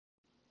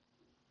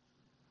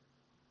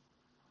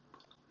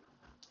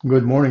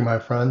Good morning, my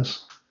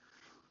friends.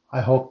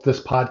 I hope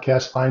this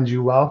podcast finds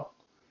you well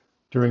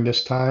during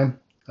this time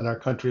that our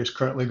country is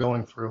currently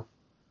going through.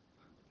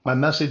 My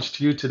message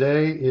to you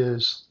today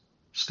is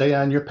stay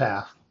on your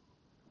path.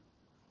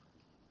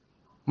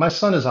 My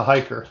son is a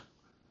hiker.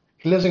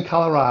 He lives in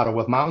Colorado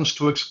with mountains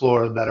to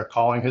explore that are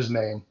calling his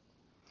name.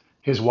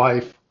 His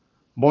wife,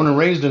 born and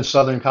raised in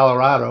southern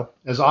Colorado,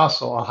 is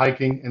also a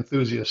hiking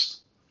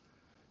enthusiast.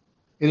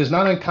 It is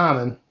not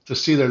uncommon to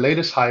see their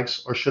latest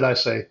hikes, or should I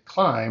say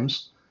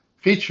climbs,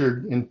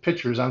 featured in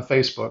pictures on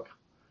Facebook.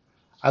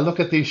 I look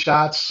at these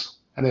shots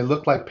and they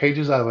look like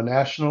pages out of a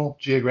National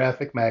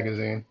Geographic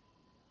magazine.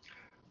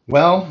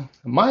 Well,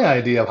 my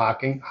idea of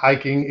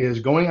hiking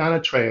is going on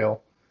a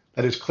trail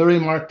that is clearly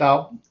marked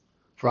out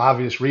for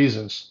obvious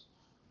reasons.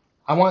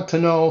 I want to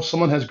know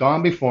someone has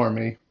gone before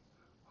me,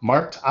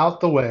 marked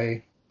out the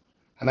way,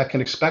 and I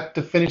can expect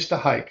to finish the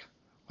hike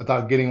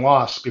without getting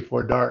lost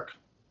before dark.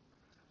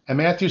 In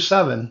Matthew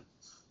 7:13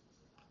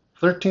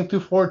 through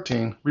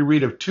 14, we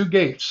read of two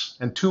gates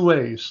and two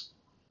ways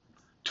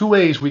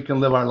we can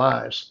live our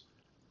lives.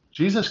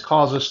 Jesus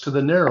calls us to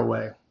the narrow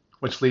way,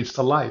 which leads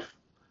to life.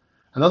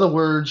 In other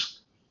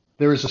words,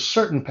 there is a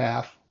certain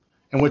path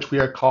in which we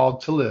are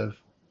called to live,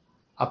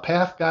 a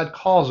path God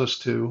calls us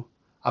to,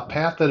 a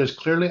path that is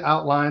clearly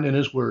outlined in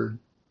His Word.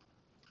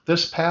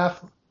 This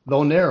path,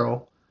 though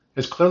narrow,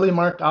 is clearly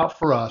marked out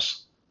for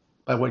us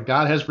by what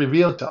God has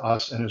revealed to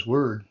us in His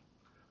Word.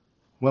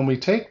 When we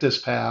take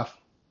this path,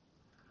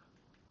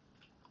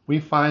 we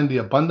find the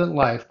abundant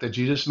life that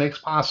Jesus makes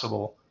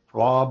possible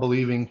for all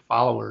believing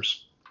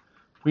followers.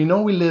 We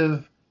know we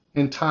live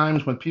in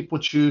times when people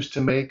choose to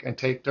make and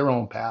take their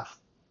own path.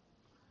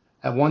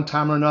 At one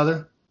time or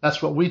another,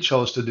 that's what we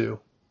chose to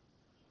do.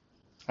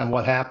 And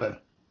what happened?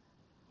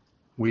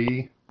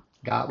 We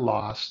got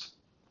lost.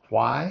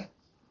 Why?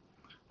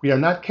 We are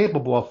not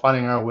capable of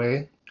finding our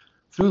way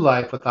through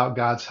life without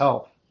God's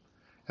help.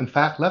 In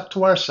fact, left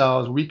to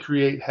ourselves, we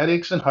create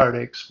headaches and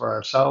heartaches for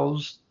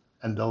ourselves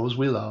and those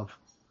we love.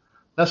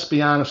 Let's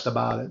be honest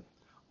about it.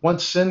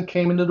 Once sin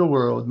came into the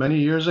world many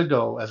years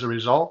ago as a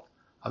result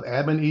of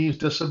Adam and Eve's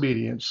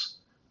disobedience,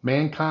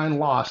 mankind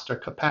lost their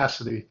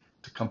capacity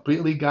to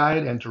completely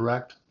guide and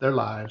direct their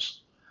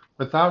lives.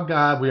 Without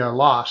God, we are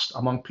lost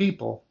among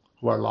people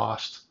who are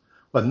lost,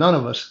 but none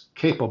of us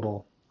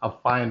capable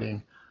of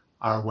finding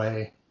our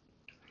way.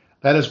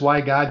 That is why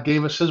God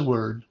gave us His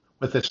Word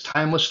with its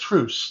timeless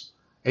truths,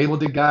 able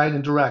to guide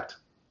and direct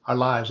our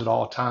lives at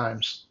all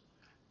times.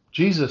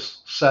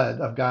 Jesus said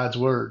of God's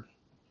Word,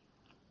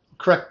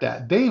 correct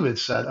that, David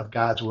said of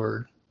God's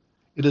Word,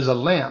 it is a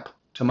lamp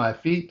to my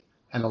feet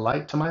and a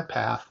light to my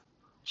path.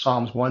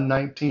 Psalms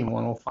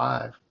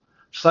 119:105.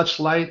 Such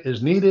light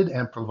is needed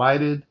and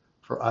provided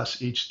for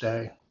us each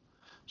day.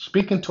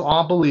 Speaking to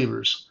all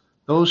believers,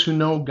 those who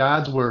know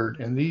God's Word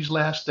in these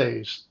last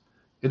days,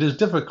 it is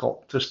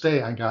difficult to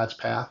stay on God's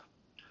path.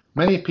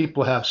 Many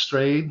people have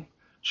strayed,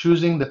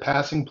 choosing the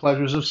passing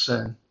pleasures of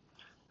sin.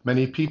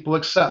 Many people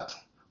accept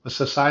what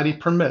society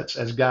permits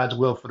as God's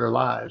will for their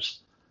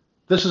lives.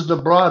 This is the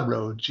broad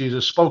road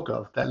Jesus spoke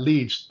of that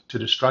leads to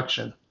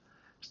destruction.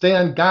 Stay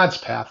on God's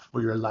path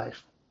for your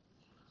life.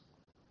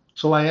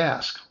 So I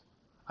ask,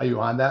 are you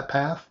on that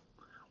path?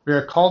 We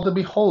are called to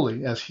be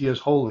holy as He is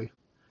holy.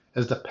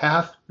 Is the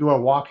path you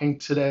are walking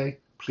today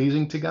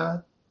pleasing to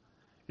God?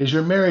 Is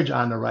your marriage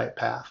on the right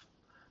path?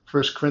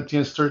 1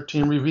 Corinthians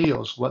 13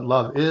 reveals what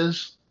love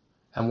is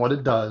and what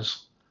it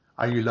does.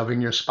 Are you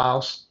loving your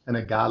spouse in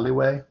a godly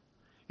way?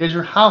 Is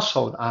your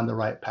household on the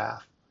right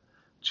path?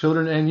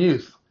 Children and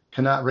youth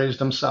cannot raise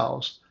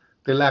themselves.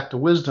 They lack the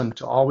wisdom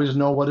to always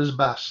know what is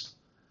best.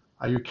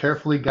 Are you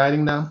carefully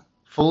guiding them,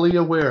 fully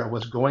aware of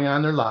what's going on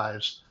in their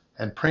lives,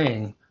 and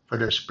praying for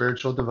their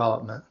spiritual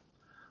development?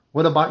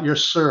 What about your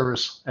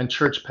service and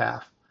church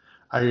path?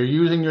 Are you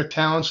using your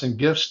talents and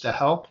gifts to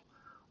help?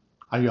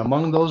 Are you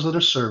among those that are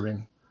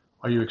serving?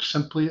 Are you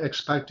simply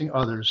expecting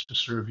others to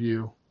serve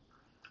you?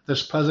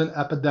 This present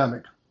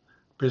epidemic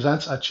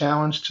presents a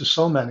challenge to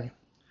so many.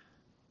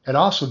 It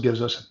also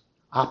gives us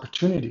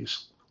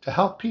opportunities to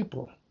help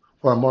people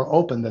who are more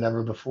open than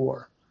ever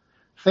before.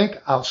 Think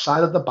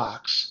outside of the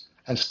box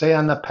and stay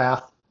on the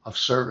path of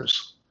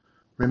service.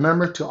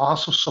 Remember to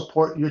also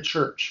support your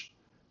church.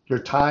 Your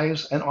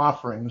tithes and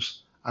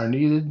offerings are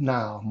needed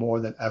now more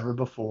than ever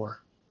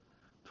before.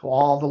 To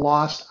all the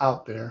lost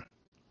out there,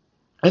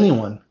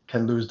 anyone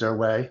can lose their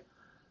way.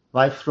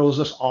 Life throws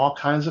us all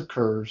kinds of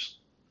curves.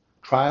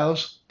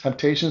 Trials,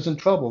 temptations, and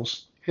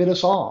troubles hit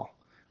us all,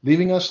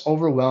 leaving us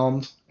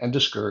overwhelmed and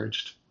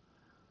discouraged.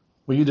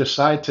 Will you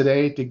decide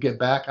today to get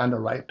back on the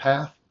right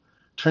path?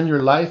 Turn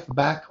your life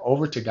back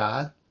over to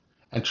God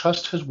and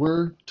trust His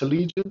Word to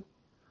lead you?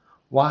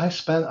 Why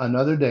spend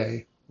another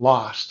day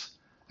lost,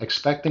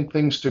 expecting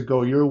things to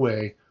go your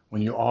way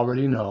when you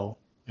already know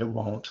it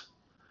won't?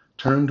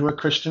 Turn to a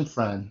Christian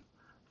friend.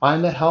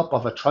 Find the help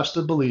of a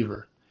trusted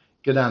believer.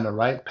 Get on the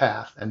right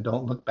path and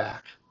don't look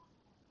back.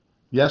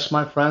 Yes,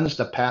 my friends,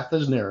 the path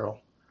is narrow,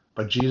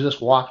 but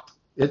Jesus walked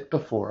it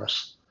before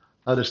us.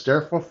 Let us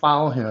therefore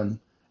follow Him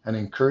and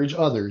encourage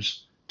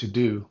others to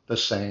do the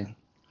same.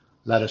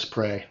 Let us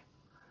pray.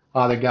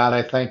 Father God,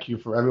 I thank you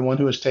for everyone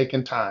who has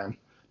taken time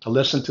to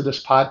listen to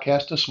this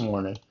podcast this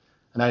morning.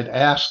 And I'd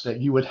ask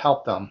that you would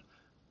help them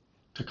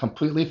to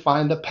completely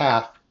find the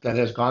path that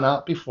has gone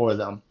out before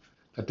them,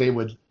 that they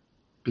would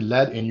be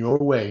led in your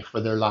way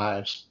for their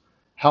lives.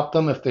 Help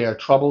them if they are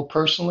troubled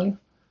personally.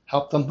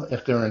 Help them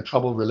if they're in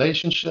troubled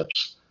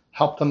relationships.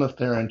 Help them if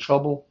they're in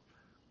trouble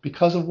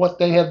because of what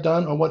they have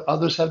done or what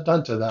others have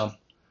done to them.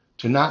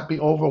 To not be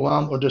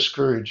overwhelmed or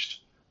discouraged,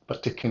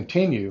 but to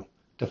continue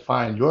to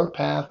find your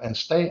path and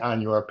stay on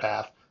your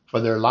path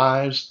for their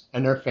lives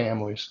and their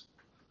families.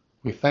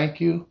 We thank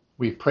you,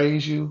 we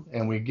praise you,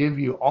 and we give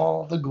you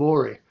all the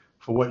glory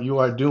for what you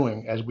are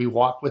doing as we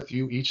walk with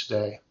you each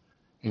day.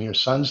 In your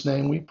Son's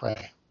name we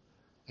pray.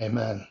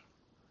 Amen.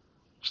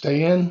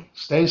 Stay in,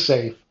 stay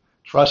safe,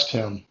 trust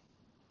him,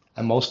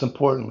 and most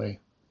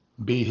importantly,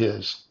 be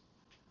his.